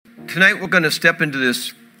Tonight we're going to step into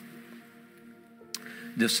this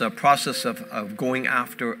process of going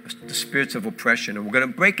after the spirits of oppression. And we're going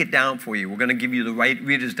to break it down for you. We're going to give you the right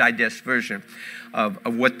Reader's Digest version of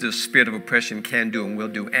what the spirit of oppression can do and will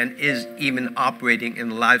do, and is even operating in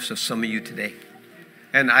the lives of some of you today.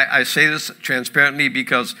 And I say this transparently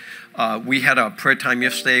because we had a prayer time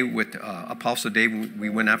yesterday with Apostle Dave. We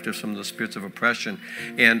went after some of the spirits of oppression.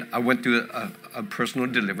 And I went through a personal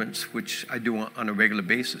deliverance, which I do on a regular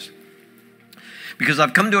basis. Because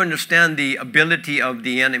I've come to understand the ability of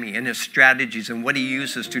the enemy and his strategies and what he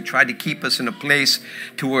uses to try to keep us in a place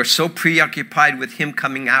to where we're so preoccupied with him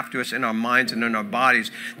coming after us in our minds and in our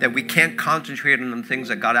bodies that we can't concentrate on the things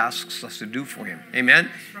that God asks us to do for him.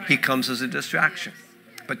 Amen? He comes as a distraction.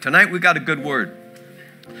 But tonight we got a good word.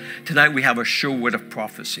 Tonight we have a sure word of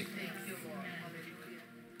prophecy.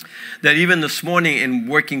 That even this morning in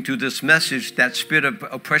working through this message, that spirit of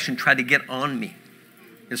oppression tried to get on me.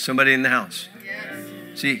 Is somebody in the house?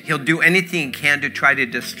 See, he'll do anything he can to try to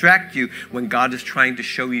distract you when God is trying to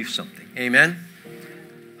show you something. Amen?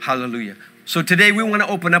 Hallelujah. So today we want to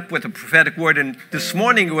open up with a prophetic word. And this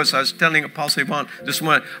morning, I was telling Apostle Yvonne this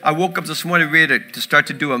morning, I woke up this morning ready to start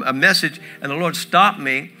to do a message. And the Lord stopped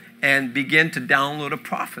me and began to download a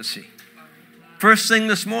prophecy. First thing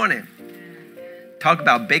this morning. Talk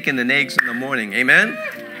about bacon and eggs in the morning. Amen?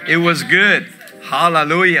 It was good.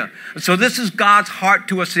 Hallelujah. So this is God's heart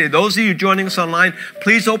to us today. Those of you joining us online,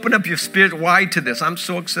 please open up your spirit wide to this. I'm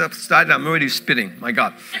so excited. I'm already spitting. My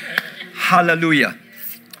God. Hallelujah.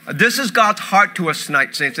 This is God's heart to us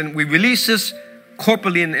tonight, saints. And we release this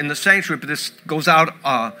corporately in the sanctuary, but this goes out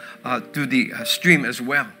through the stream as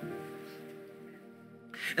well.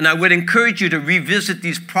 And I would encourage you to revisit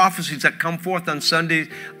these prophecies that come forth on Sunday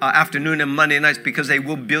afternoon and Monday nights, because they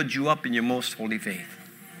will build you up in your most holy faith.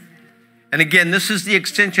 And again, this is the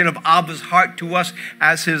extension of Abba's heart to us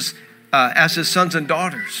as his sons and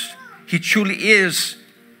daughters. He truly is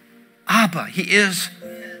Abba. He is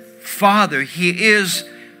Father. He is,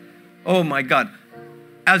 oh my God,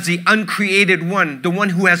 as the uncreated one, the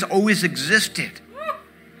one who has always existed.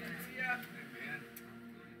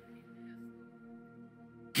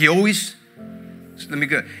 He always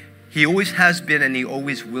has been and he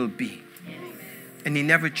always will be. And he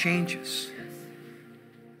never changes.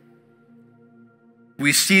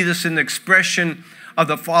 We see this in the expression of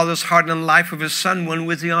the Father's heart and life of his Son when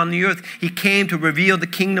was he on the earth. He came to reveal the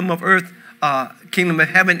kingdom of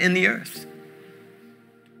heaven in the earth.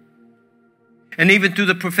 And even through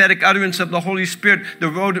the prophetic utterance of the Holy Spirit, the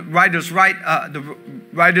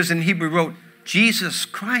writers in Hebrew wrote, Jesus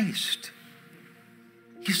Christ.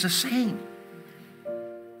 He's the same.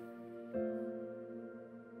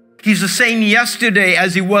 He's the same yesterday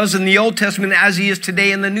as he was in the Old Testament, as he is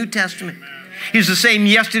today in the New Testament. He's the same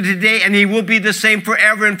yesterday, today, and he will be the same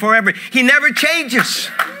forever and forever. He never changes.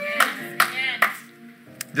 Yes.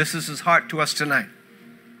 This is his heart to us tonight.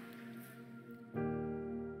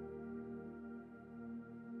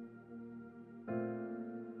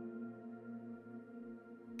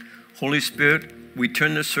 Holy Spirit, we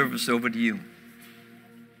turn this service over to you.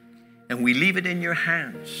 And we leave it in your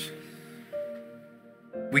hands.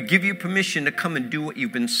 We give you permission to come and do what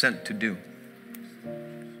you've been sent to do.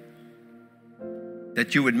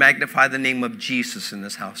 That you would magnify the name of Jesus in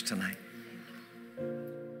this house tonight.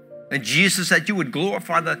 And Jesus, that you would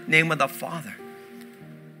glorify the name of the Father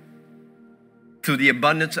through the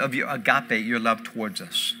abundance of your agape, your love towards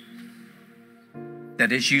us.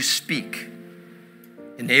 That as you speak,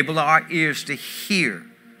 enable our ears to hear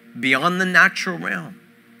beyond the natural realm,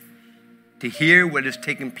 to hear what is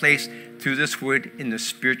taking place through this word in the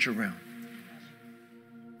spiritual realm.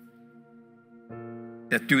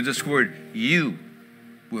 That through this word, you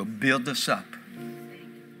will build us up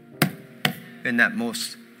in that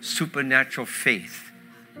most supernatural faith,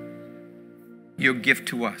 your gift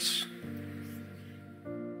to us,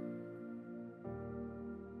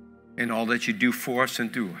 in all that you do for us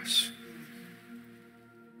and through us.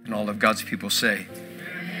 And all of God's people say,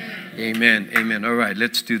 amen, amen. All right,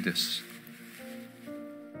 let's do this.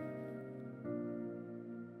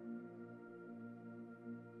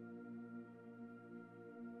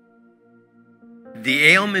 The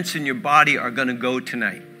ailments in your body are going to go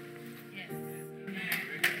tonight.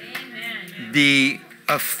 The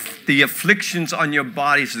afflictions on your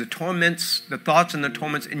bodies, the torments, the thoughts and the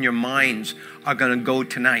torments in your minds are going to go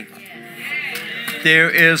tonight. There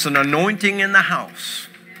is an anointing in the house.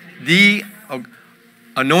 The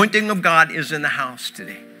anointing of God is in the house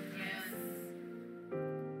today.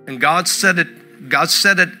 And God set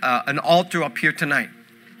an altar up here tonight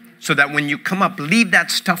so that when you come up, leave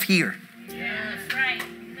that stuff here.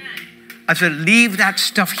 I said, leave that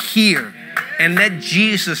stuff here and let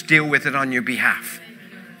Jesus deal with it on your behalf.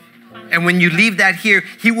 And when you leave that here,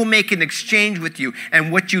 he will make an exchange with you.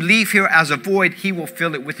 And what you leave here as a void, he will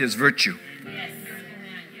fill it with his virtue.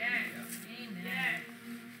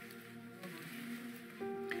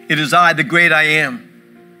 It is I, the great I am,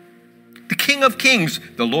 the King of kings,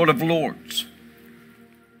 the Lord of lords,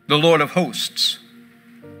 the Lord of hosts,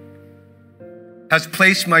 has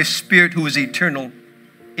placed my spirit who is eternal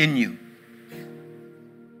in you.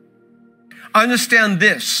 Understand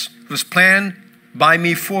this was planned by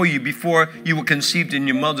me for you before you were conceived in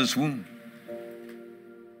your mother's womb.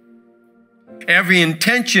 Every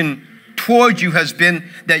intention toward you has been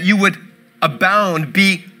that you would abound,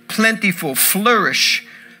 be plentiful, flourish,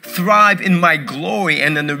 thrive in my glory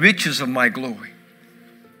and in the riches of my glory.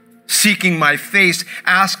 Seeking my face,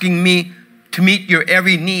 asking me to meet your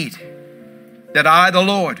every need, that I, the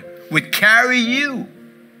Lord, would carry you,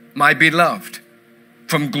 my beloved,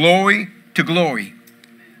 from glory to glory,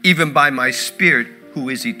 even by my Spirit who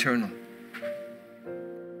is eternal.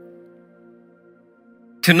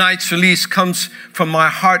 Tonight's release comes from my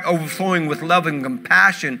heart overflowing with love and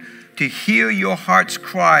compassion to hear your heart's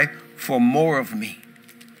cry for more of me.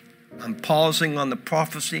 I'm pausing on the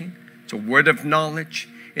prophecy. It's a word of knowledge.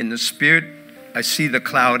 In the Spirit, I see the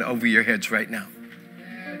cloud over your heads right now.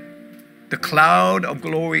 The cloud of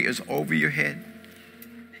glory is over your head.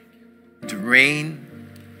 It's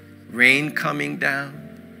rain coming down.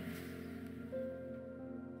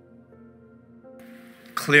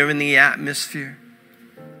 Clearing the atmosphere.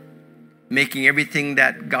 Making everything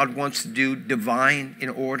that God wants to do divine in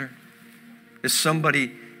order. There's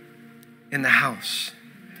somebody in the house.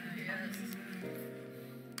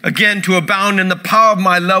 Again, to abound in the power of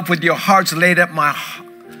my love with your hearts laid up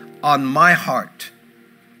on my heart.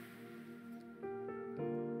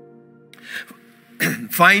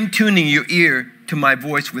 Fine-tuning your ear to my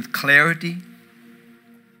voice with clarity,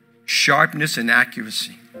 sharpness, and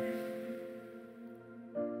accuracy.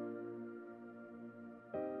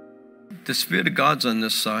 The Spirit of God's on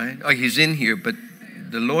this side. Oh, he's in here, but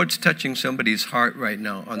the Lord's touching somebody's heart right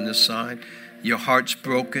now on this side. Your heart's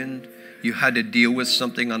broken. You had to deal with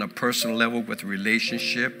something on a personal level with a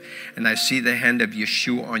relationship. And I see the hand of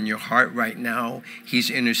Yeshua on your heart right now.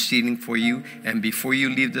 He's interceding for you. And before you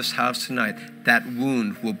leave this house tonight, that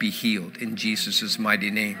wound will be healed in Jesus'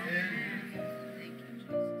 mighty name.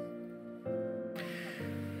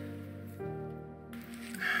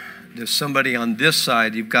 There's somebody on this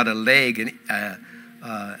side, you've got a leg, a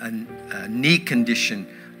knee condition,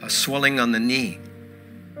 a swelling on the knee.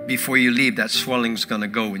 Before you leave, that swelling's going to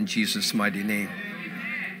go in Jesus' mighty name.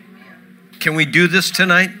 Can we do this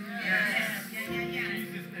tonight?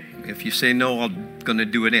 If you say no, I'm going to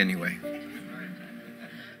do it anyway.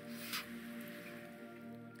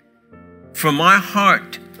 From my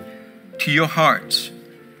heart to your hearts,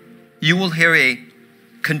 you will hear a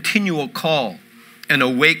continual call, an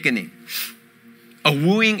awakening, a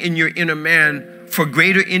wooing in your inner man for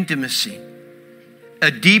greater intimacy, a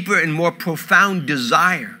deeper and more profound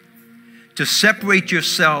desire to separate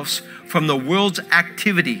yourselves from the world's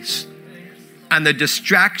activities and the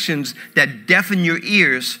distractions that deafen your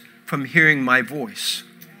ears from hearing my voice.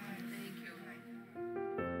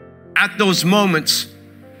 At those moments,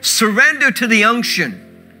 surrender to the unction,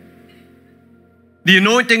 the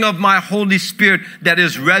anointing of my Holy Spirit that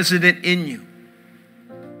is resident in you.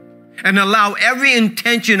 And allow every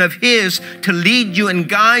intention of His to lead you and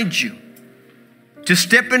guide you. To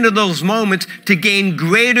step into those moments to gain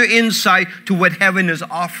greater insight to what heaven is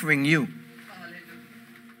offering you.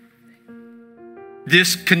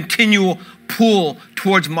 This continual pull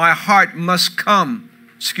towards my heart must become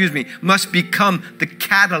the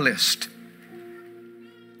catalyst.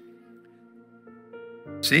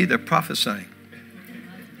 See, they're prophesying.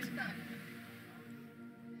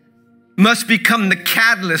 Must become the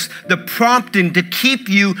catalyst, the prompting to keep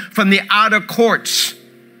you from the outer courts,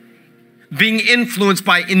 being influenced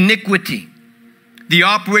by iniquity, the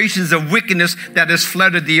operations of wickedness that has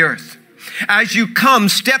flooded the earth. As you come,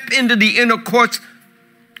 step into the inner courts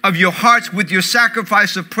of your hearts with your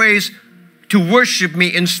sacrifice of praise to worship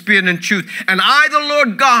me in spirit and truth. And I, the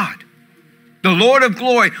Lord God, the Lord of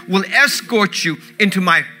glory, will escort you into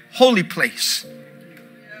my holy place.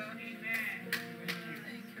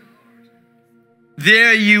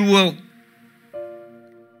 There you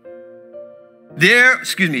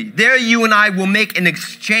and I will make an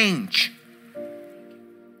exchange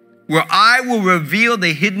where I will reveal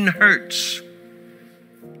the hidden hurts,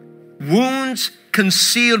 wounds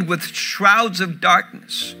concealed with shrouds of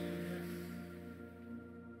darkness.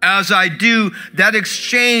 As I do, that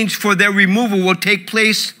exchange for their removal will take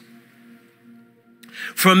place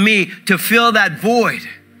for me to fill that void,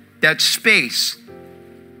 that space,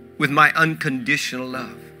 with my unconditional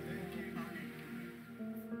love.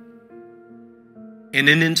 In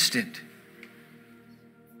an instant,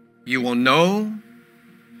 you will know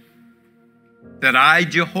that I,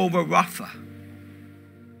 Jehovah Rapha,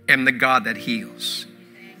 am the God that heals,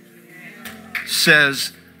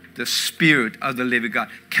 says the Spirit of the living God.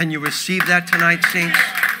 Can you receive that tonight, saints?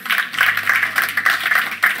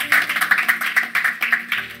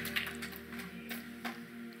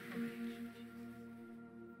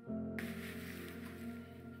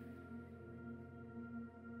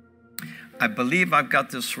 I believe I've got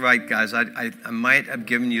this right, guys. I might have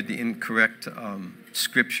given you the incorrect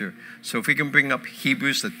scripture. So if we can bring up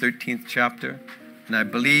Hebrews, the 13th chapter. And I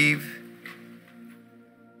believe,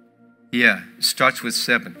 it starts with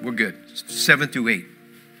 7. We're good. 7 through 8.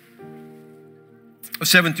 Or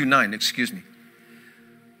 7 through 9, excuse me.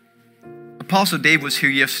 Apostle Dave was here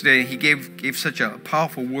yesterday. He gave such a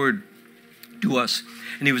powerful word to us.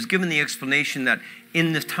 And he was given the explanation that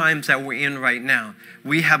in the times that we're in right now,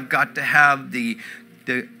 we have got to have the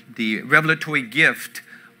revelatory gift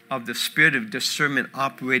of the spirit of discernment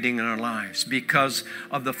operating in our lives because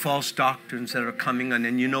of the false doctrines that are coming on.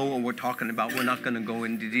 And you know what we're talking about. We're not going to go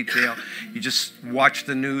into detail. You just watch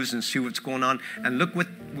the news and see what's going on. And look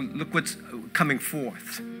what's coming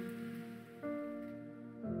forth.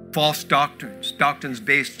 False doctrines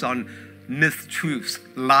based on myth, truths,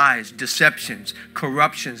 lies, deceptions,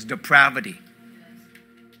 corruptions, depravity.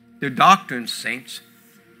 They're doctrines, saints.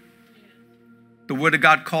 The Word of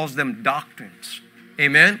God calls them doctrines.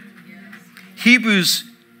 Amen? Yes. Hebrews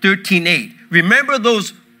 13:8. Remember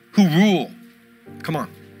those who rule. Come on.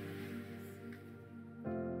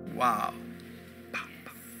 Wow.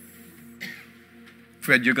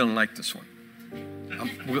 Fred, you're going to like this one.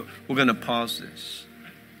 We're going to pause this.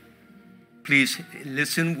 Please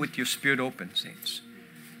listen with your spirit open, saints.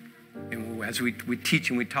 And as we teach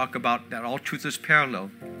and we talk about that all truth is parallel,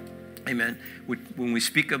 amen. When we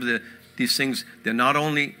speak of these things, they're not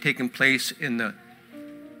only taking place in the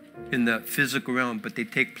physical realm, but they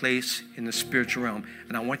take place in the spiritual realm.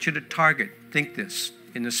 And I want you to think this,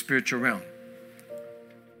 in the spiritual realm.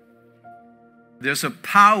 There's a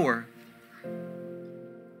power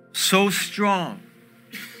so strong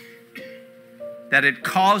that it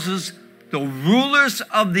causes the rulers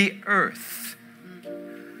of the earth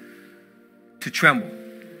to tremble.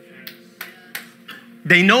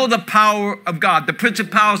 They know the power of God, the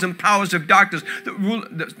principalities and powers of darkness,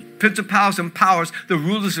 the principalities and powers, the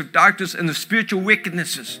rulers of darkness and the spiritual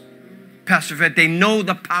wickednesses. Pastor Fred, they know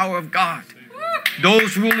the power of God.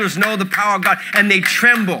 Those rulers know the power of God and they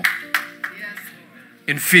tremble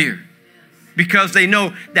in fear because they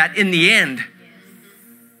know that in the end,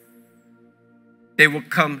 they will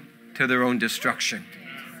come to their own destruction.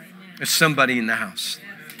 There's somebody in the house.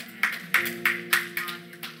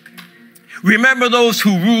 Remember those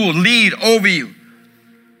who rule, lead over you,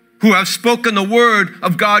 who have spoken the word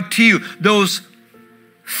of God to you. Those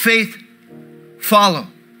faith follow.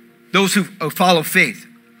 Those who follow faith.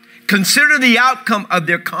 Consider the outcome of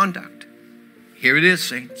their conduct. Here it is,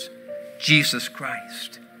 saints. Jesus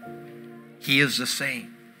Christ. He is the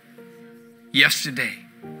same. Yesterday,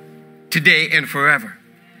 today, and forever.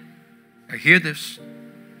 Now hear this.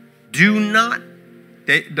 Do not,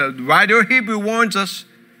 the writer of Hebrew warns us,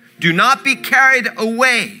 do not be carried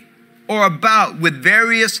away or about with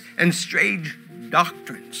various and strange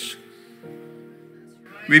doctrines.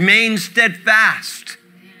 Remain steadfast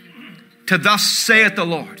to thus saith the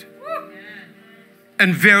Lord.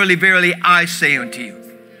 And verily, verily, I say unto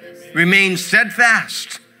you, remain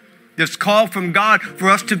steadfast. This call from God for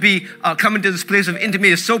us to be coming to this place of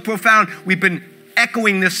intimacy is so profound. We've been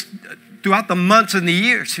echoing this throughout the months and the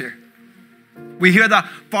years here. We hear the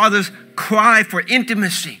Father's cry for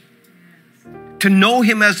intimacy, to know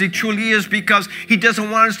Him as He truly is, because He doesn't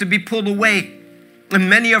want us to be pulled away. And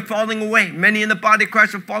many are falling away. Many in the body of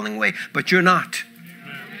Christ are falling away, but you're not.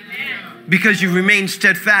 Because you remain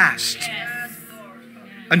steadfast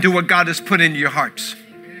unto what God has put into your hearts.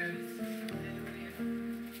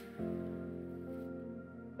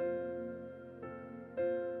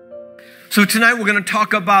 So tonight we're going to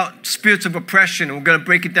talk about spirits of oppression, and we're going to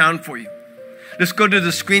break it down for you. Let's go to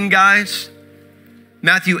the screen, guys.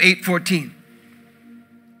 Matthew 8:14.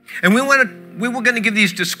 And we were going to give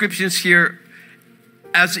these descriptions here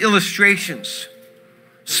as illustrations.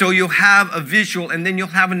 So you'll have a visual and then you'll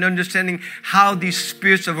have an understanding how these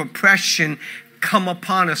spirits of oppression come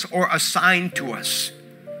upon us or assigned to us.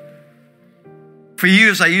 For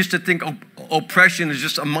years I used to think oppression is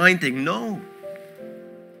just a mind thing. No.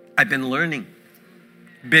 I've been learning.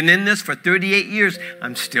 Been in this for 38 years.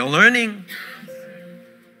 I'm still learning.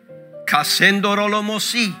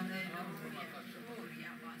 Kasendorolomosi.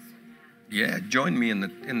 Yeah, join me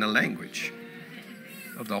in the language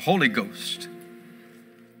of the Holy Ghost.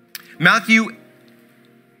 Matthew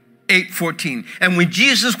 8:14. And when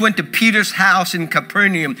Jesus went to Peter's house in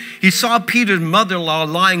Capernaum, he saw Peter's mother-in-law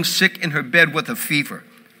lying sick in her bed with a fever.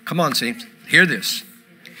 Come on, saints, hear this.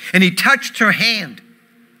 And he touched her hand.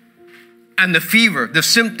 And the fever, the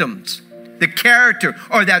symptoms, the character,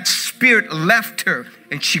 or that spirit left her.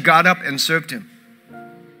 And she got up and served him.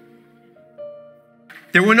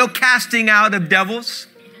 There were no casting out of devils.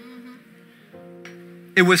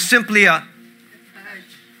 It was simply a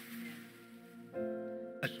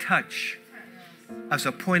touch as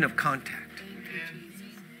a point of contact.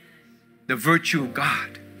 The virtue of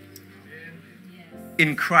God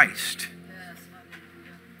in Christ.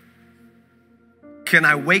 Can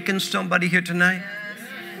I awaken somebody here tonight?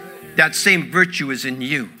 That same virtue is in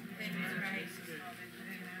you.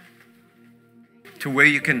 To where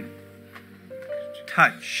you can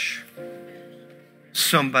touch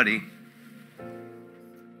somebody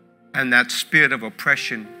and that spirit of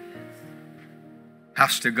oppression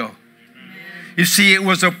has to go. You see, it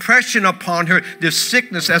was oppression upon her, this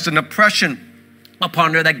sickness as an oppression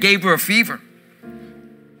upon her that gave her a fever.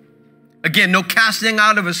 Again, no casting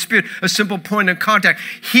out of a spirit, a simple point of contact.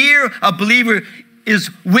 Here, a believer is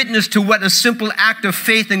witness to what a simple act of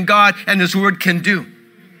faith in God and His Word can do.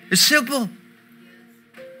 It's simple.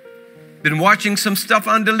 Been watching some stuff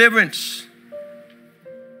on deliverance.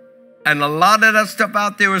 And a lot of that stuff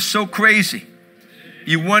out there is so crazy.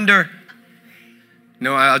 You wonder,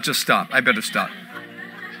 no, I'll just stop. I better stop.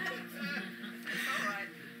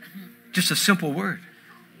 Just a simple word.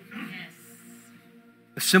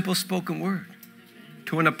 A simple spoken word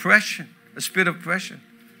to an oppression, a spirit of oppression.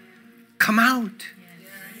 Come out.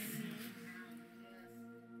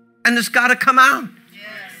 And it's got to come out.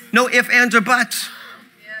 No ifs, ands, or buts.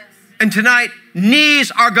 And tonight,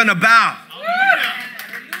 knees are going to bow.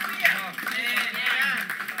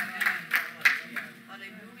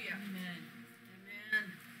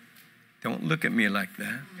 Don't look at me like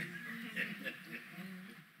that.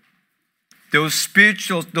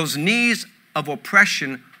 Those knees of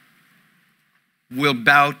oppression will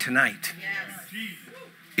bow tonight.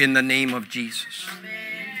 In the name of Jesus.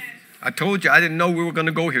 I told you, I didn't know we were going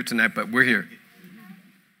to go here tonight, but we're here.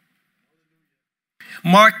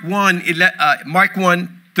 Mark 1,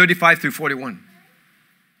 35 through 41.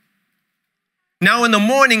 Now in the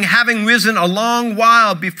morning, having risen a long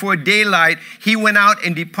while before daylight, he went out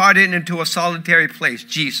and departed into a solitary place,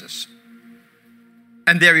 Jesus.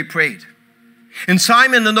 And there he prayed. And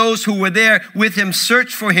Simon and those who were there with him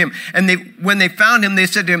searched for him. And when they found him, they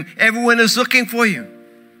said to him, "Everyone is looking for you."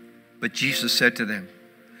 But Jesus said to them,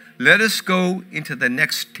 "Let us go into the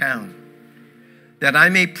next town, that I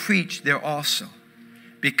may preach there also,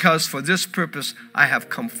 because for this purpose I have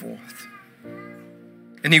come forth."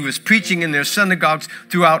 And he was preaching in their synagogues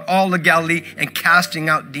throughout all of Galilee and casting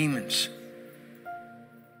out demons.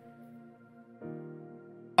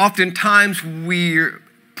 Oftentimes we're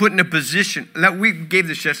put in a position, we gave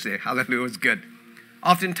this yesterday, hallelujah, it was good.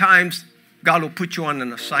 Oftentimes God will put you on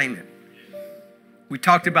an assignment. We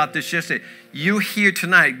talked about this yesterday. You're here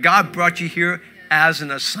tonight. God brought you here as an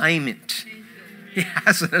assignment. He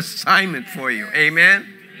has an assignment for you. Amen?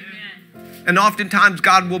 And oftentimes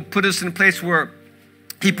God will put us in a place where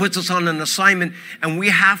He puts us on an assignment and we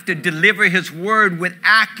have to deliver His word with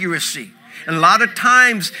accuracy. And a lot of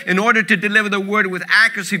times, in order to deliver the word with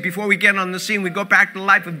accuracy, before we get on the scene, we go back to the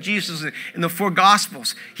life of Jesus in the 4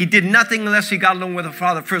 Gospels. He did nothing unless he got along with the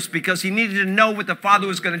Father first, because he needed to know what the Father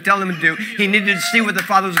was going to tell him to do. He needed to see what the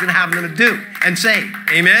Father was going to have him to do and say.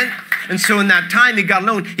 Amen? And so in that time, he got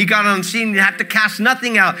alone. He got on the scene. He had to cast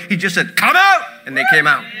nothing out. He just said, "Come out!" And they came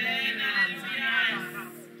out.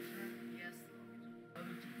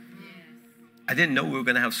 I didn't know we were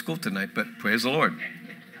going to have school tonight, but praise the Lord.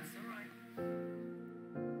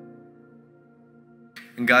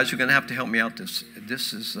 And guys, you're going to have to help me out.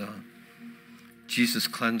 This is Jesus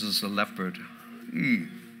cleanses the leopard.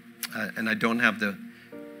 And I don't have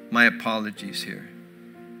my apologies here.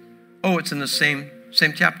 Oh, it's in the same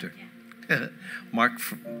chapter.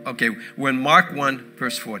 We're in Mark 1,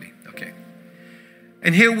 verse 40. Okay.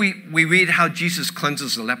 And here we read how Jesus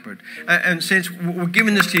cleanses the leopard. And since we're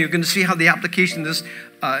giving this to you, you're going to see how the application of this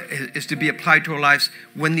is to be applied to our lives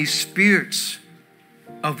when these spirits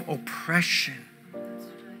of oppression,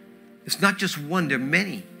 it's not just one, there are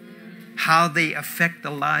many, how they affect the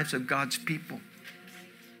lives of God's people.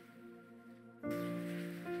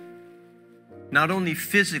 Not only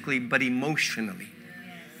physically, but emotionally.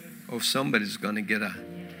 Oh, somebody's going to get an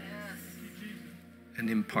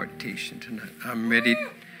impartation tonight. I'm ready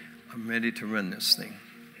to run this thing.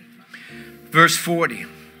 Verse 40.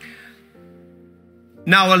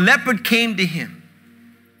 Now a leopard came to him,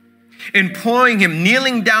 imploring him,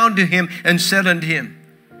 kneeling down to him, and said unto him.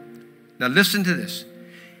 Now listen to this.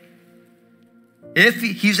 If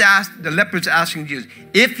the leopard's asking Jesus,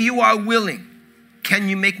 if you are willing, can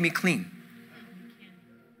you make me clean?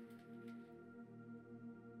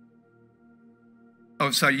 Oh,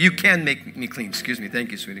 sorry, you can make me clean. Excuse me. Thank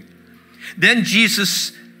you, sweetie. Then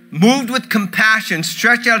Jesus, moved with compassion,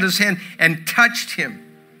 stretched out his hand and touched him.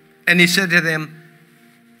 And he said to him,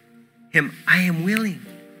 I am willing.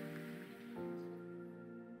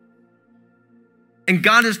 And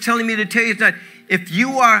God is telling me to tell you tonight, if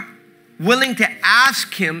you are willing to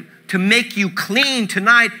ask him to make you clean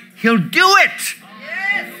tonight, he'll do it.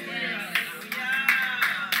 Yes.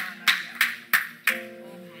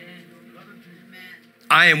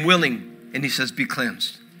 I am willing. And he says, be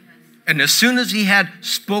cleansed. And as soon as he had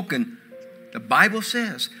spoken, the Bible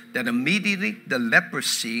says that immediately the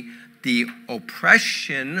leprosy, the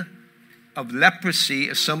oppression of leprosy,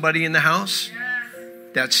 is somebody in the house?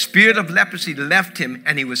 That spirit of leprosy left him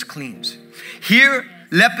and he was cleansed. Here,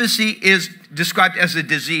 leprosy is described as a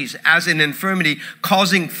disease, as an infirmity,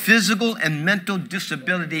 causing physical and mental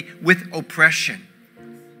disability with oppression.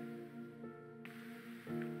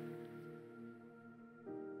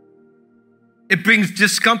 It brings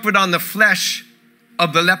discomfort on the flesh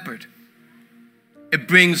of the leopard. It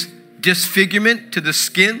brings disfigurement to the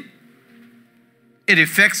skin. It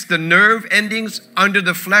affects the nerve endings under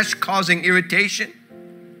the flesh, causing irritation.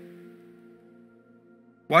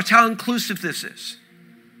 Watch how inclusive this is.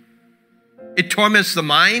 It torments the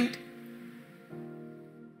mind.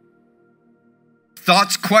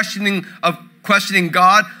 Thoughts questioning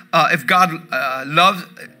God, if God loves,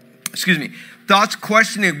 thoughts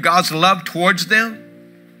questioning God's love towards them.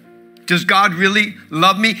 Does God really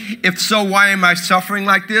love me? If so, why am I suffering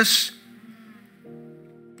like this?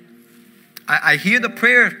 I hear the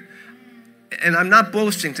prayer, and I'm not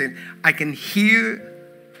boasting, saying I can hear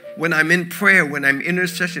when I'm in prayer, when I'm in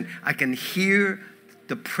intercession, I can hear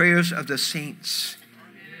the prayers of the saints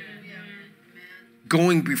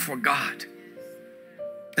going before God.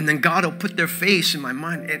 And then God will put their face in my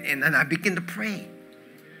mind, and then I begin to pray.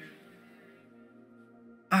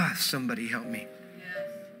 Somebody help me.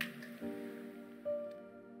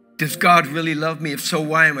 Does God really love me? If so,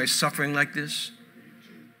 why am I suffering like this?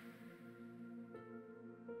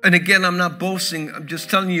 And again, I'm not boasting. I'm just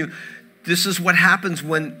telling you, this is what happens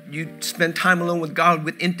when you spend time alone with God,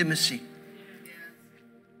 with intimacy.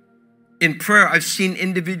 In prayer, I've seen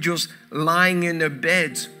individuals lying in their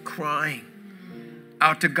beds crying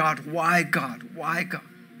out to God. Why, God? Why, God?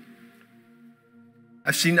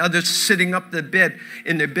 I've seen others sitting up in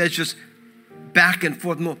their beds, just back and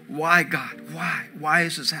forth. Why, God? Why? Why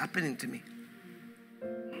is this happening to me?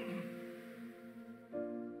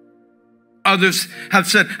 Others have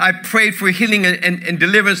said, I prayed for healing and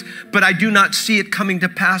deliverance, but I do not see it coming to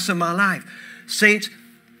pass in my life. Saints,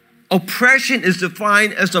 oppression is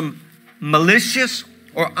defined as a malicious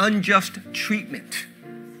or unjust treatment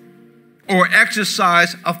or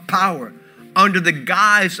exercise of power under the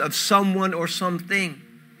guise of someone or something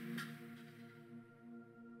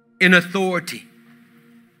in authority.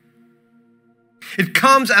 It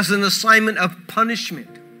comes as an assignment of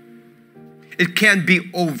punishment. It can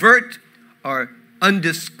be overt or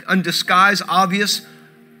undisguised, obvious,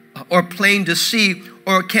 or plain to see,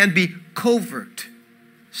 or it can be covert,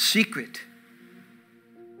 secret,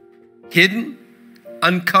 hidden,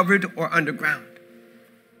 uncovered, or underground.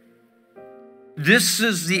 This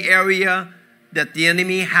is the area that the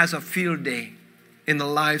enemy has a field day in the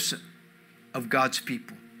lives of God's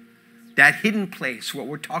people. That hidden place, what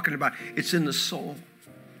we're talking about, it's in the soul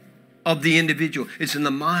of the individual. It's in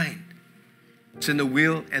the mind. It's in the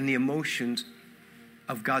will and the emotions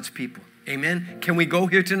of God's people. Amen? Can we go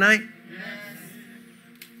here tonight? Yes.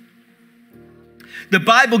 The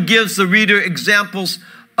Bible gives the reader examples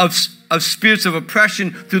of spirits of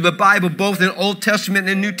oppression through the Bible, both in Old Testament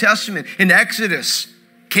and New Testament. In Exodus,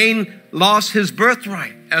 Cain lost his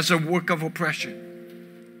birthright as a work of oppression.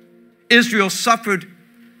 Israel suffering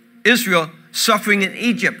in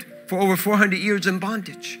Egypt for over 400 years in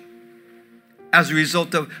bondage as a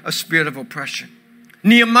result of a spirit of oppression.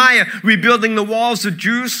 Nehemiah rebuilding the walls of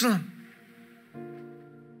Jerusalem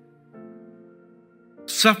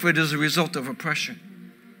suffered as a result of oppression.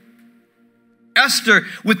 Esther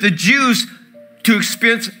with the Jews to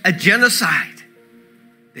experience a genocide.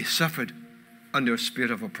 They suffered under a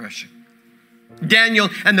spirit of oppression. Daniel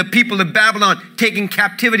and the people of Babylon taken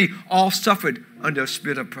captivity all suffered under a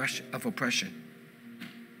spirit of oppression.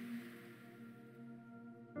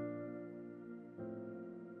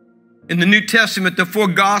 In the New Testament, the 4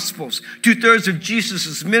 Gospels, 2/3 of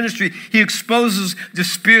Jesus' ministry, he exposes the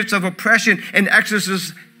spirits of oppression and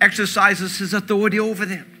exercises his authority over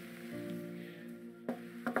them.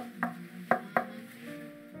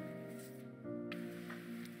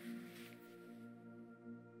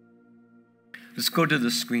 Let's go to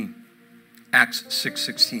the screen. Acts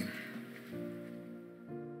 6:16.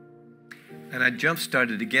 And I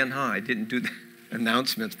jump-started again, I didn't do the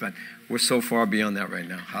announcements, but we're so far beyond that right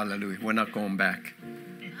now. Hallelujah. We're not going back.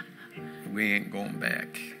 We ain't going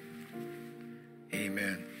back.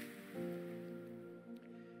 Amen.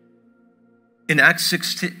 In Acts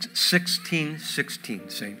 16:16,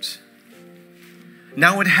 saints.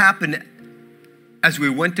 Now it happened as we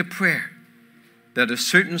went to prayer that a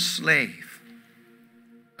certain slave,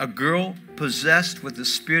 a girl possessed with the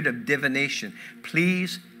spirit of divination,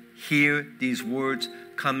 please hear these words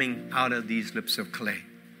coming out of these lips of clay.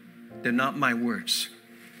 They're not my words.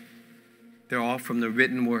 They're all from the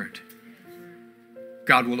written word.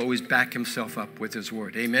 God will always back himself up with his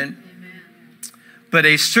word. Amen? Amen. But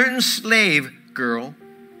a certain slave girl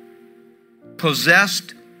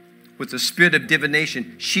possessed with the spirit of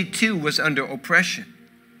divination, she too was under oppression.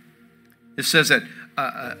 It says that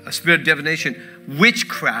a spirit of divination,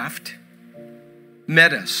 witchcraft,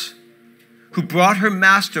 met us, who brought her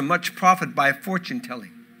master much profit by fortune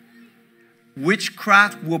telling.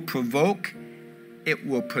 Witchcraft will provoke, it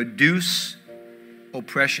will produce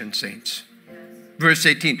oppression, saints. Verse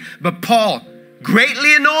 18, but Paul,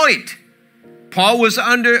 greatly annoyed. Paul was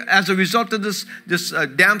under, as a result of this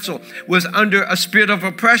damsel, was under a spirit of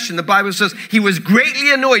oppression. The Bible says he was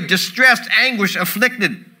greatly annoyed, distressed, anguished,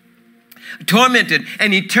 afflicted, tormented.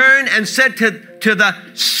 And he turned and said to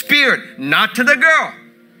the spirit, not to the girl,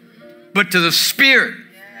 but to the spirit.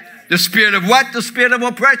 The spirit of what? The spirit of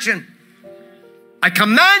oppression. I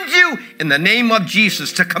command you in the name of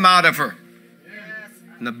Jesus to come out of her.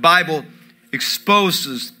 And the Bible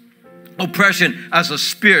exposes oppression as a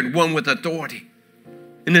spirit, one with authority.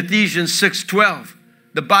 In Ephesians 6:12,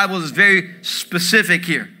 the Bible is very specific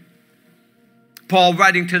here. Paul,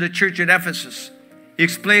 writing to the church at Ephesus, he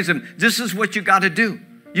explains to them, this is what you got to do.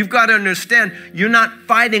 You've got to understand, you're not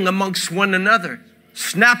fighting amongst one another.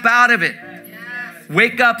 Snap out of it. Yes.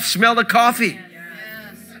 Wake up, smell the coffee.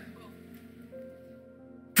 Yes.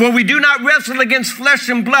 For we do not wrestle against flesh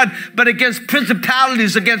and blood, but against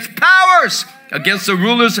principalities, against powers, against the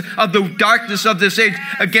rulers of the darkness of this age,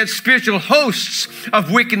 against spiritual hosts of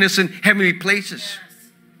wickedness in heavenly places.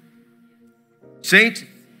 Saints,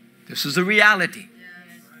 this is a reality.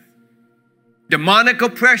 Demonic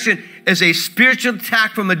oppression is a spiritual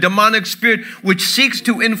attack from a demonic spirit which seeks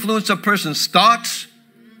to influence a person's thoughts,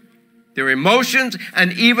 their emotions,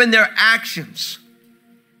 and even their actions.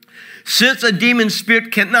 Since a demon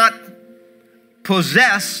spirit cannot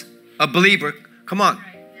possess a believer, come on,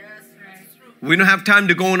 we don't have time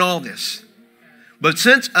to go in all this. But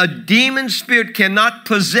since a demon spirit cannot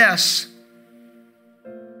possess,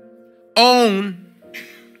 own,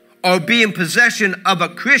 or be in possession of a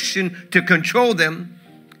Christian to control them,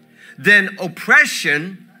 then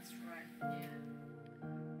oppression,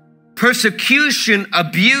 persecution,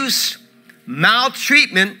 abuse,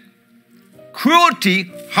 maltreatment,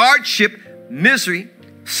 cruelty, hardship, misery,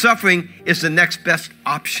 suffering is the next best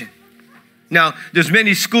option. Now, there's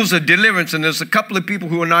many schools of deliverance, and there's a couple of people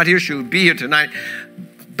who are not here, should be here tonight,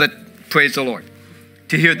 but praise the Lord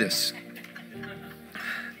to hear this.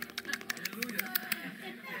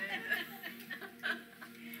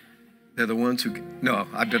 They're the ones who... No,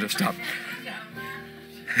 I better stop.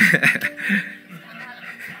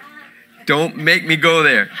 Don't make me go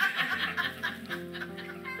there.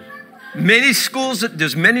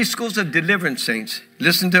 There's many schools of deliverance, saints.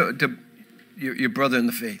 Listen to your brother in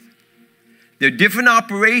the faith. There are different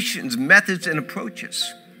operations, methods, and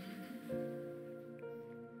approaches.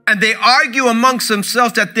 And they argue amongst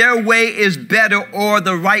themselves that their way is better or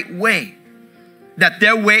the right way. That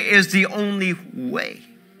their way is the only way.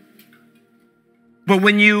 But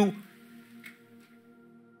when you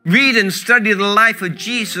read and study the life of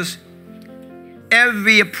Jesus,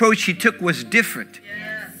 every approach he took was different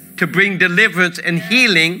to bring deliverance and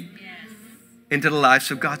healing into the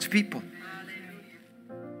lives of God's people.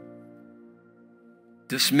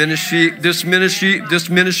 This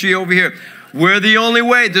ministry over here, we're the only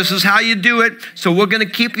way. This is how you do it. So we're going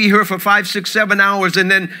to keep you here for 5, 6, 7 hours,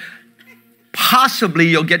 and then possibly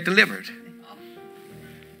you'll get delivered.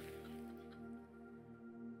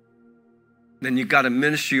 Then you got a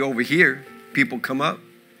ministry over here People come up.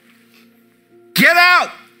 Get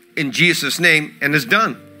out in Jesus' name, and it's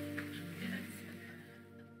done.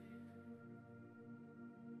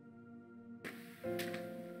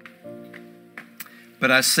 But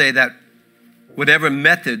I say that whatever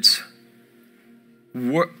methods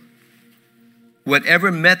work,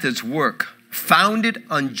 founded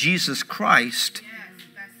on Jesus Christ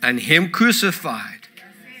and Him crucified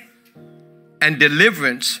and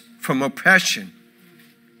deliverance from oppression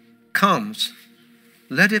comes,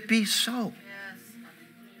 let it be so.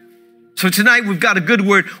 So tonight we've got a good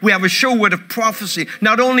word. We have a sure word of prophecy.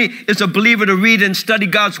 Not only is a believer to read and study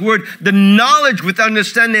God's word, the knowledge with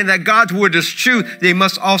understanding that God's word is true, they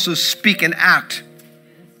must also speak and act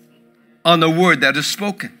on the word that is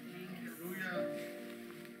spoken.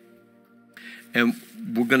 And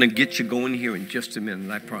we're going to get you going here in just a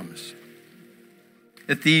minute, I promise.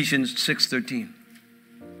 Ephesians 6:13.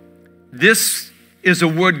 This is a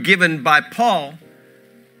word given by Paul,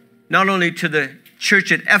 not only to the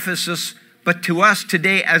church at Ephesus, but to us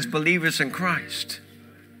today as believers in Christ.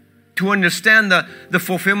 To understand the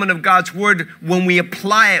fulfillment of God's word when we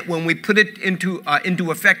apply it, when we put it into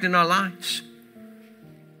effect in our lives.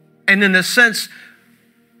 And in a sense,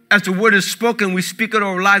 as the word is spoken, we speak it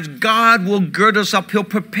over our lives, God will gird us up. He'll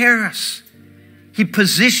prepare us. He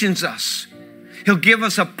positions us. He'll give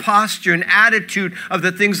us a posture, an attitude of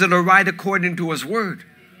the things that are right according to His word.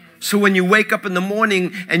 So when you wake up in the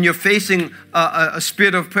morning and you're facing a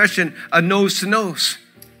spirit of oppression, a nose to nose,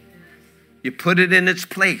 you put it in its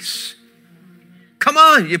place. Come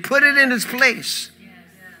on, you put it in its place.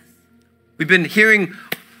 We've been hearing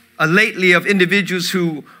lately of individuals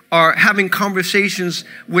who are having conversations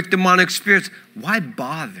with demonic spirits. Why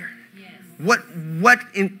bother? What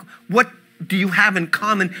do you have in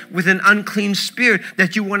common with an unclean spirit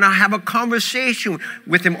that you want to have a conversation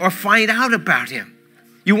with him or find out about him?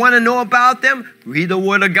 You want to know about them? Read the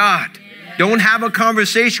Word of God. Don't have a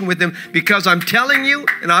conversation with them, because I'm telling you,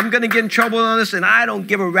 and I'm going to get in trouble on this, and I don't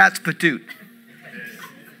give a rat's patoot,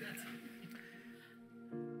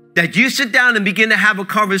 that you sit down and begin to have a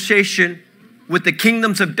conversation with the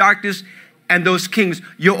kingdoms of darkness and those kings,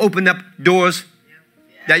 you'll open up doors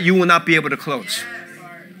that you will not be able to close.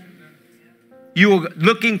 You are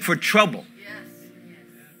looking for trouble.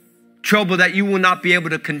 Trouble that you will not be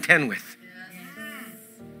able to contend with.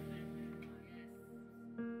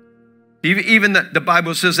 Even the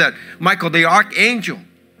Bible says that Michael, the archangel,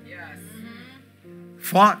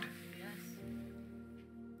 fought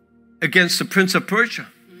against the prince of Persia.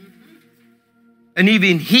 And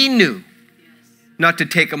even he knew not to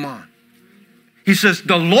take him on. He says,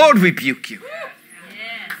 the Lord rebuke you.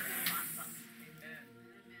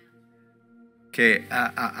 Okay,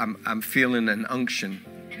 I'm feeling an unction.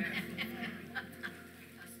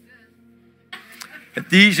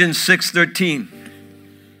 Ephesians 6:13.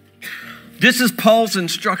 This is Paul's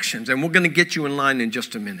instructions, and we're going to get you in line in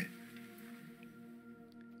just a minute.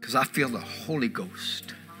 Because I feel the Holy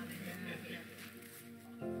Ghost.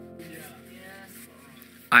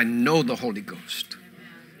 I know the Holy Ghost.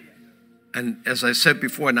 And as I said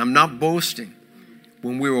before, and I'm not boasting,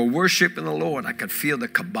 when we were worshiping the Lord, I could feel the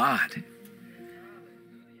kabod,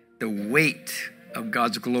 the weight of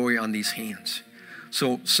God's glory on these hands.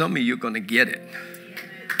 So some of you are going to get it.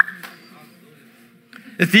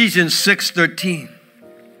 Ephesians 6:13.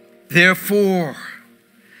 Therefore,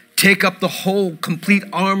 take up the whole complete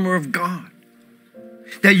armor of God,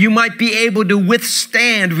 that you might be able to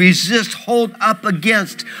withstand, resist, hold up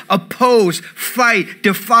against, oppose, fight,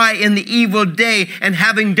 defy in the evil day, and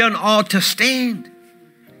having done all to stand.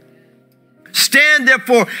 Stand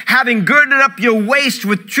therefore, having girded up your waist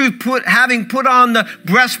with truth, having put on the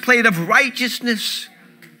breastplate of righteousness,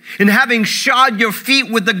 and having shod your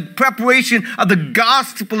feet with the preparation of the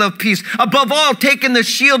gospel of peace. Above all, taking the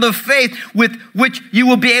shield of faith with which you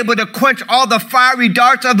will be able to quench all the fiery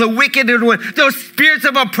darts of the wicked one, those spirits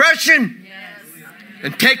of oppression. Yes.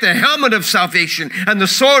 And take the helmet of salvation and the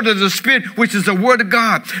sword of the Spirit, which is the word of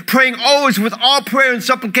God, praying always with all prayer and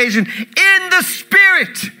supplication in the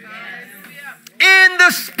Spirit. In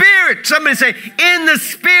the Spirit. Somebody say, in the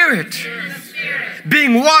Spirit.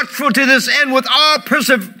 Being watchful to this end with all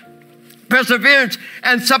perseverance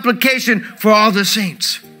and supplication for all the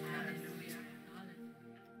saints.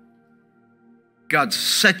 God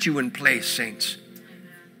set you in place, saints.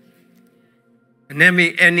 And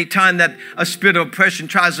any time that a spirit of oppression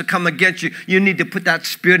tries to come against you, you need to put that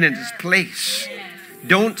spirit in its place.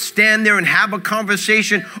 Don't stand there and have a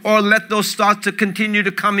conversation or let those thoughts to continue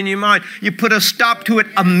to come in your mind. You put a stop to it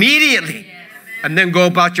immediately and then go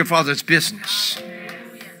about your Father's business.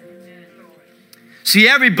 See,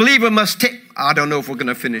 every believer must take, I don't know if we're going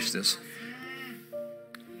to finish this.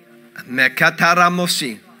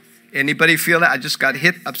 Mekataramosi. Anybody feel that? I just got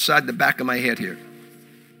hit upside the back of my head here.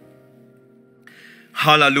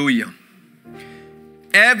 Hallelujah.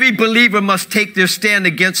 Every believer must take their stand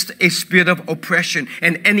against a spirit of oppression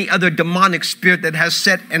and any other demonic spirit that has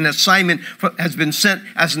set an assignment, has been sent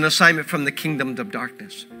as an assignment from the kingdom of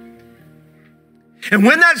darkness. And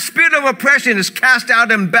when that spirit of oppression is cast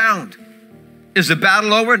out and bound, is the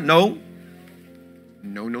battle over? No.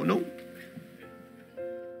 No, no, no.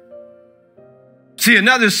 See,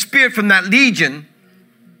 another spirit from that legion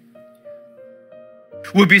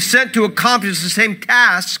will be sent to accomplish the same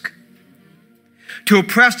task, to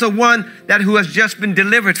oppress the one who has just been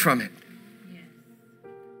delivered from it.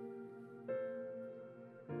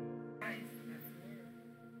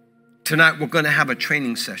 Tonight we're going to have a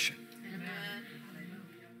training session.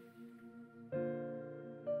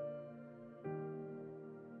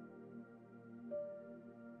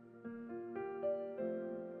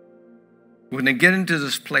 We're going to get into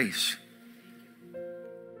this place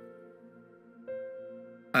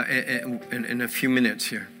in a few minutes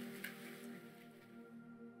here.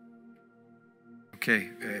 Okay,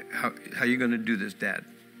 how are you going to do this, Dad?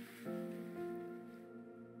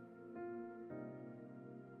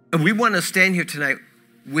 And we want to stand here tonight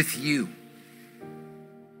with you,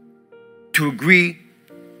 to agree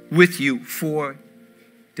with you for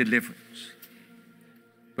deliverance.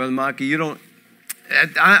 Brother Maki, you don't.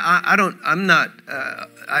 I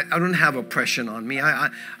don't have oppression on me.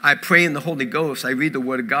 I pray in the Holy Ghost. I read the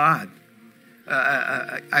Word of God.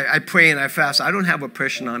 I pray and I fast. I don't have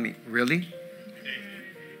oppression on me. Really?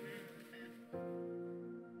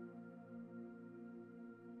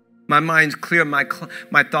 My mind's clear. My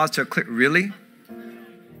thoughts are clear. Really?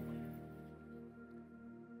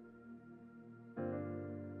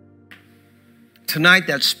 Tonight,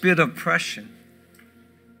 that spirit of oppression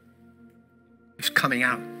is coming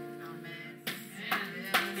out.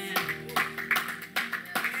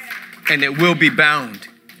 And it will be bound.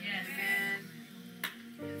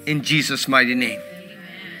 In Jesus' mighty name.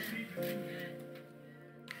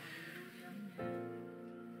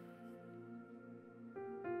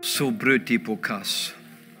 So bruti.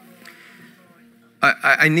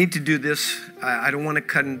 I need to do this. I don't want to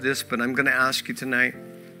cut into this, but I'm going to ask you tonight.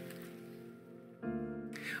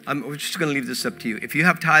 We're just going to leave this up to you. If you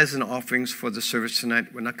have tithes and offerings for the service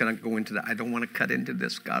tonight, we're not going to go into that. I don't want to cut into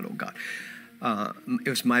this. God, oh God. It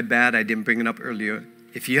was my bad. I didn't bring it up earlier.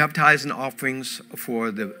 If you have tithes and offerings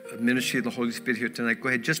for the ministry of the Holy Spirit here tonight, go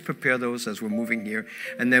ahead. Just prepare those as we're moving here.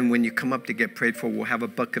 And then when you come up to get prayed for, we'll have a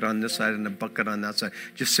bucket on this side and a bucket on that side.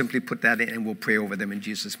 Just simply put that in and we'll pray over them in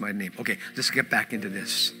Jesus' mighty name. Okay, let's get back into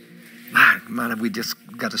this. Man, we just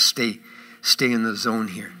got to stay in the zone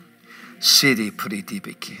here. There's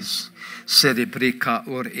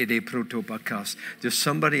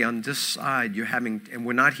somebody on this side you're having, and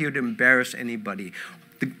we're not here to embarrass anybody.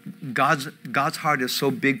 God's heart is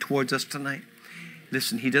so big towards us tonight.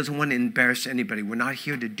 Listen, he doesn't want to embarrass anybody. We're not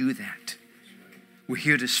here to do that. We're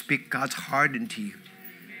here to speak God's heart into you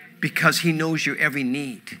because he knows your every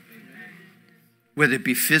need, whether it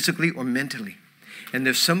be physically or mentally. And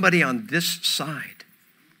there's somebody on this side,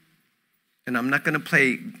 and I'm not going to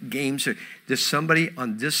play games here. There's somebody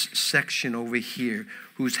on this section over here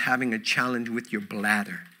who's having a challenge with your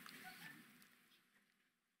bladder.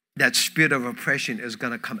 That spirit of oppression is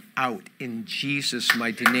going to come out in Jesus'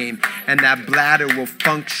 mighty name. And that bladder will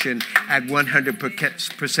function at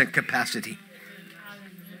 100% capacity.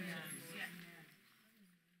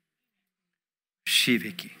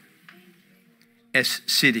 Shiviki. Es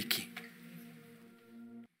sidiki.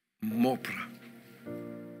 Mopra.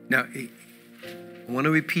 Now, I want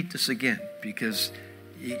to repeat this again because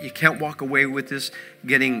you can't walk away with this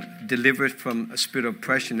getting delivered from a spirit of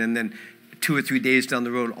oppression and then 2 or 3 days down the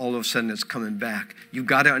road, all of a sudden it's coming back. You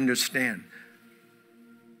got to understand.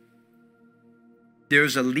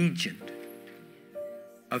 There's a legion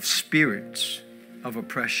of spirits of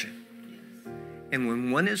oppression. And when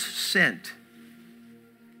one is sent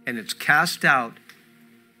and it's cast out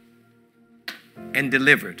and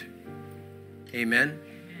delivered, amen,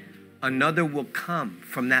 another will come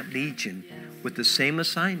from that legion with the same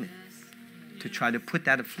assignment to try to put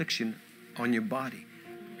that affliction on your body.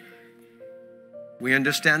 We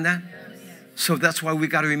understand that? So that's why we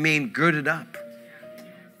got to remain girded up,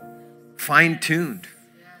 fine-tuned,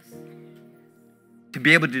 to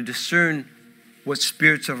be able to discern what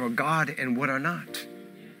spirits are of God and what are not.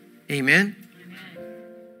 Amen?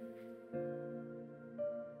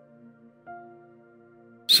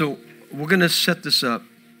 So we're going to set this up.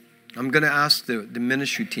 I'm going to ask the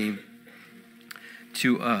ministry team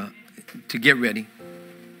to get ready.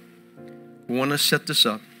 We want to set this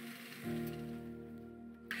up.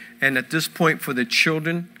 And at this point for the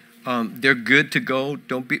children, they're good to go.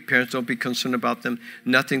 Parents, don't be concerned about them.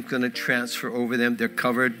 Nothing's going to transfer over them. They're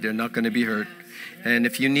covered. They're not going to be hurt. And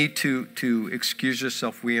if you need to excuse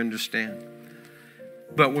yourself, we understand.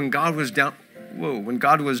 But when God was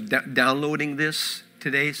downloading this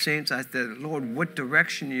today, saints, I said, Lord, what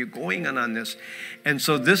direction are you going on this? And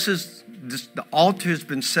so the altar has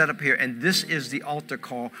been set up here, and this is the altar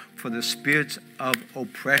call for the spirits of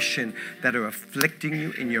oppression that are afflicting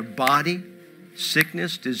you in your body,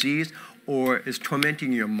 sickness, disease, or is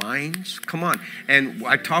tormenting your minds. Come on. And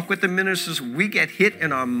I talk with the ministers. We get hit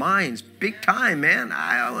in our minds big time, man.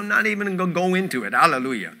 I'm not even going to go into it.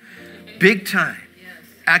 Hallelujah. Big time.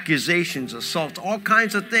 Accusations, assaults, all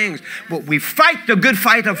kinds of things. But we fight the good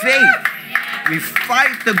fight of faith. We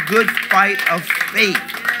fight the good fight of faith.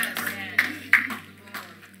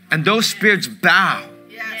 And those spirits bow.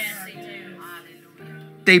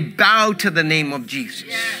 They bow to the name of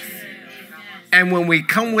Jesus. And when we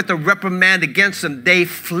come with a reprimand against them, they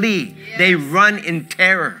flee. They run in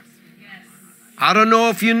terror. I don't know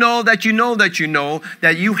if you know that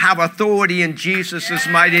you have authority in Jesus'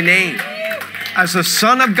 mighty name. As a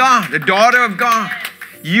son of God, a daughter of God,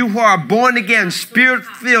 you who are born again,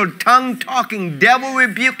 spirit-filled, tongue-talking,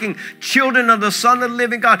 devil-rebuking children of the Son of the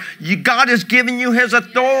living God, God has given you his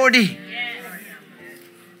authority.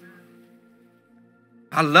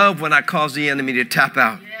 I love when I cause the enemy to tap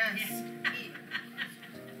out.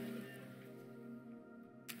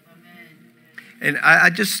 And I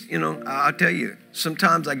just, I'll tell you,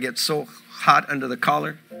 sometimes I get so hot under the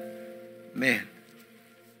collar. Man.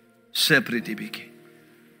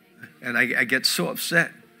 And I get so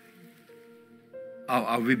upset.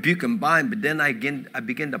 I'll rebuke and bind, but then I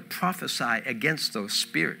begin to prophesy against those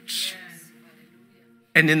spirits.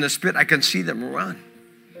 And in the spirit, I can see them run.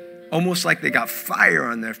 Almost like they got fire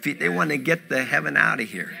on their feet. They want to get the heaven out of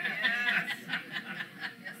here.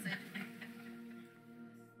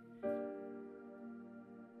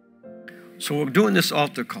 So we're doing this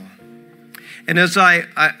altar call. And as I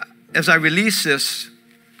release this,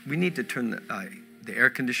 we need to turn the air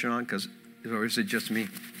conditioner on, or is it just me?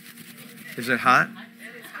 Is it hot?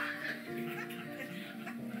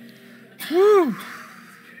 Woo!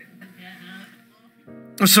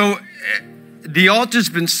 So the altar's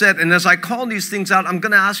been set, and as I call these things out, I'm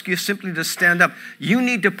going to ask you simply to stand up. You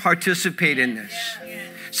need to participate in this.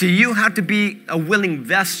 See, you have to be a willing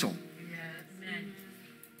vessel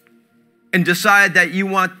and decide that you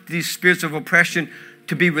want these spirits of oppression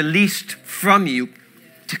to be released from you,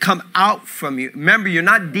 to come out from you. Remember, you're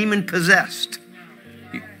not demon possessed.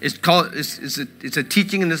 It's a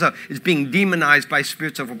teaching in this. It's being demonized by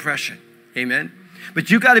spirits of oppression. Amen. But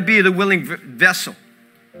you got to be the willing vessel.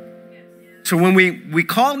 So when we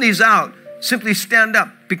call these out, simply stand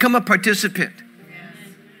up, become a participant,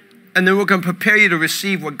 and then we're going to prepare you to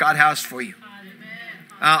receive what God has for you.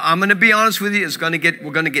 I'm going to be honest with you.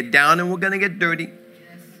 We're going to get down and we're going to get dirty.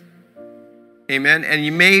 Amen. And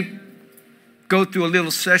you may go through a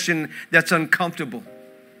little session that's uncomfortable.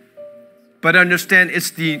 But understand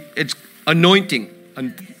it's anointing,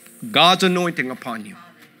 God's anointing upon you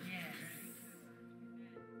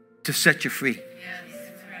to set you free.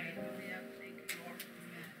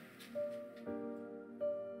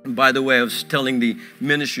 And by the way, I was telling the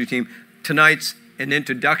ministry team, tonight's an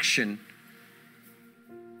introduction.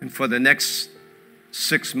 And for the next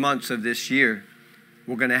 6 months of this year,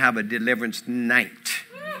 we're going to have a deliverance night.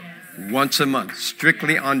 Once a month,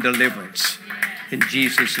 strictly on deliverance. In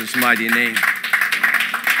Jesus' mighty name.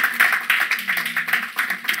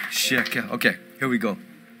 Okay, here we go.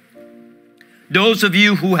 Those of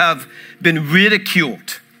you who have been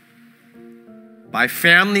ridiculed by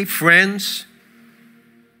family, friends,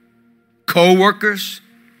 co-workers,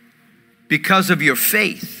 because of your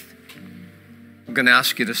faith, I'm going to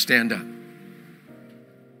ask you to stand up.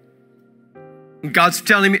 And God's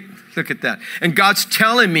telling me, look at that. And God's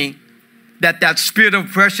telling me that spirit of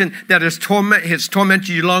oppression that has tormented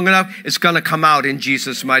you long enough, it's going to come out in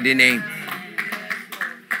Jesus' mighty name.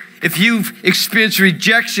 If you've experienced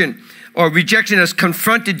rejection, or rejection has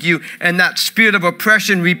confronted you, and that spirit of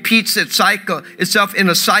oppression repeats itself in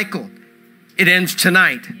a cycle, it ends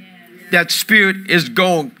tonight. That spirit is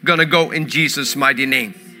going to go in Jesus' mighty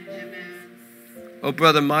name. Oh,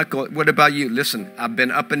 Brother Michael, what about you? Listen, I've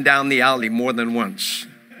been up and down the alley more than once,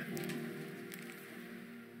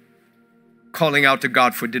 calling out to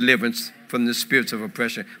God for deliverance from the spirits of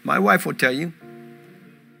oppression. My wife will tell you.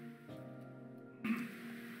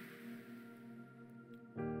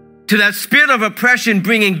 To that spirit of oppression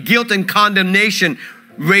bringing guilt and condemnation,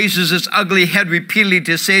 raises its ugly head repeatedly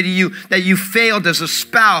to say to you that you failed as a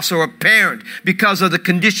spouse or a parent because of the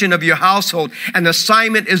condition of your household, and that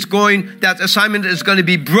assignment is going to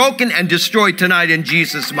be broken and destroyed tonight in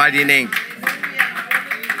Jesus' mighty name.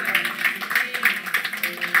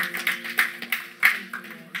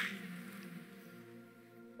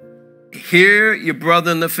 Hear your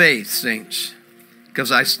brother in the faith, saints,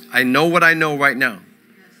 because I know what I know right now.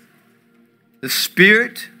 The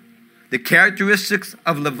spirit, the characteristics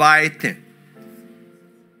of Leviathan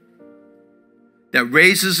that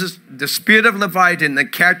raises the spirit of Leviathan, the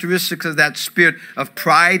characteristics of that spirit of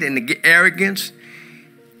pride and arrogance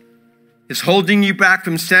is holding you back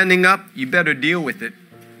from standing up. You better deal with it.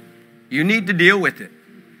 You need to deal with it,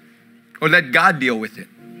 or let God deal with it.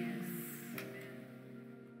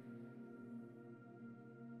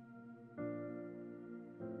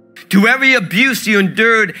 To every abuse you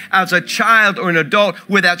endured as a child or an adult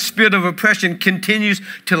where that spirit of oppression continues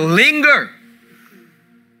to linger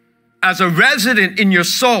as a resident in your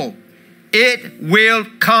soul, it will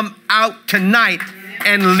come out tonight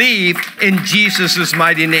and leave in Jesus'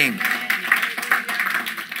 mighty name.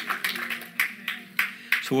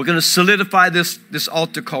 So we're going to solidify this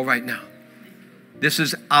altar call right now. This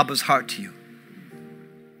is Abba's heart to you.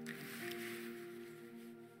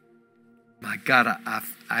 My God,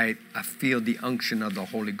 I feel the unction of the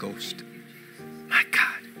Holy Ghost. My God.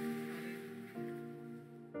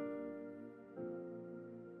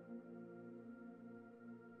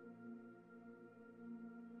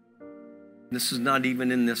 This is not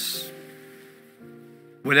even in this.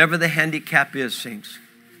 Whatever the handicap is, saints.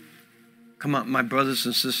 Come on, my brothers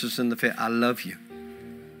and sisters in the faith, I love you.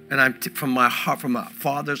 And I'm from my heart, from my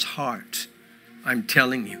Father's heart, I'm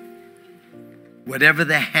telling you. Whatever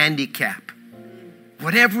the handicap,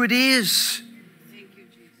 whatever it is,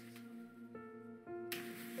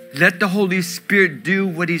 let the Holy Spirit do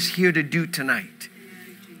what He's here to do tonight.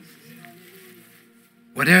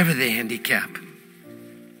 Whatever the handicap,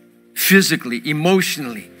 physically,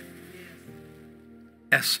 emotionally.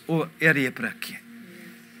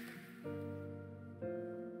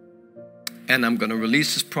 And I'm going to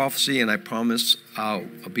release this prophecy, and I promise I'll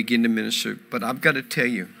begin to minister. But I've got to tell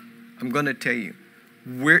you, I'm going to tell you,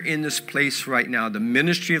 we're in this place right now. The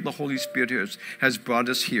ministry of the Holy Spirit has brought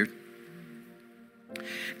us here.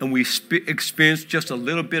 And we experienced just a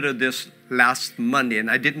little bit of this last Monday. And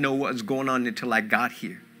I didn't know what was going on until I got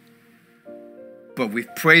here. But we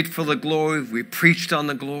prayed for the glory. We preached on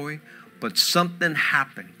the glory. But something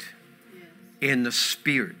happened in the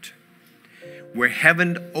Spirit where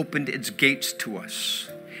heaven opened its gates to us.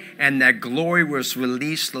 And that glory was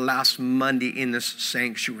released last Monday in this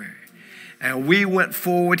sanctuary. And we went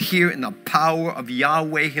forward here in the power of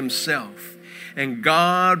Yahweh Himself. And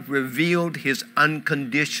God revealed His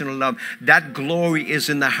unconditional love. That glory is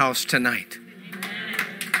in the house tonight.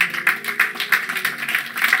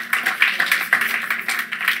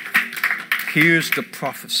 Here's the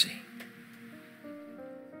prophecy.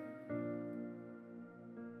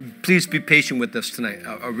 Please be patient with us tonight.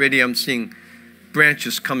 Already I'm seeing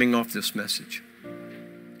branches coming off this message.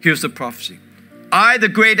 Here's the prophecy. I, the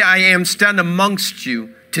great I am, stand amongst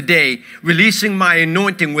you today, releasing my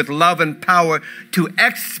anointing with love and power to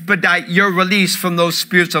expedite your release from those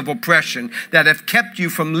spirits of oppression that have kept you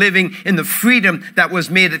from living in the freedom that was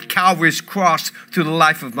made at Calvary's cross through the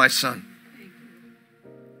life of my Son.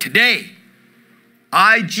 Today,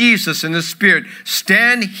 I, Jesus, in the Spirit,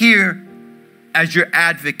 stand here as your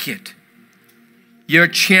advocate, your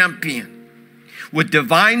champion, with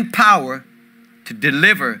divine power to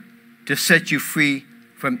deliver, to set you free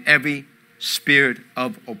from every spirit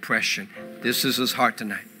of oppression. This is his heart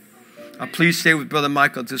tonight. Please stay with Brother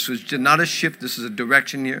Michael. This was not a shift. This is a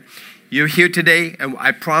direction here. You're here today, and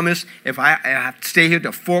I promise if I have to stay here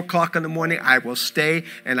till 4 o'clock in the morning, I will stay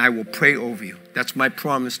and I will pray over you. That's my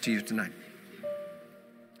promise to you tonight.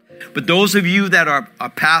 But those of you that are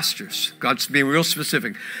pastors, God's being real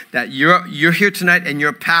specific, that you're here tonight and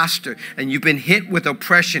you're a pastor and you've been hit with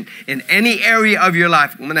oppression in any area of your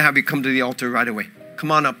life, I'm going to have you come to the altar right away.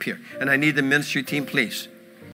 Come on up here. And I need the ministry team, please.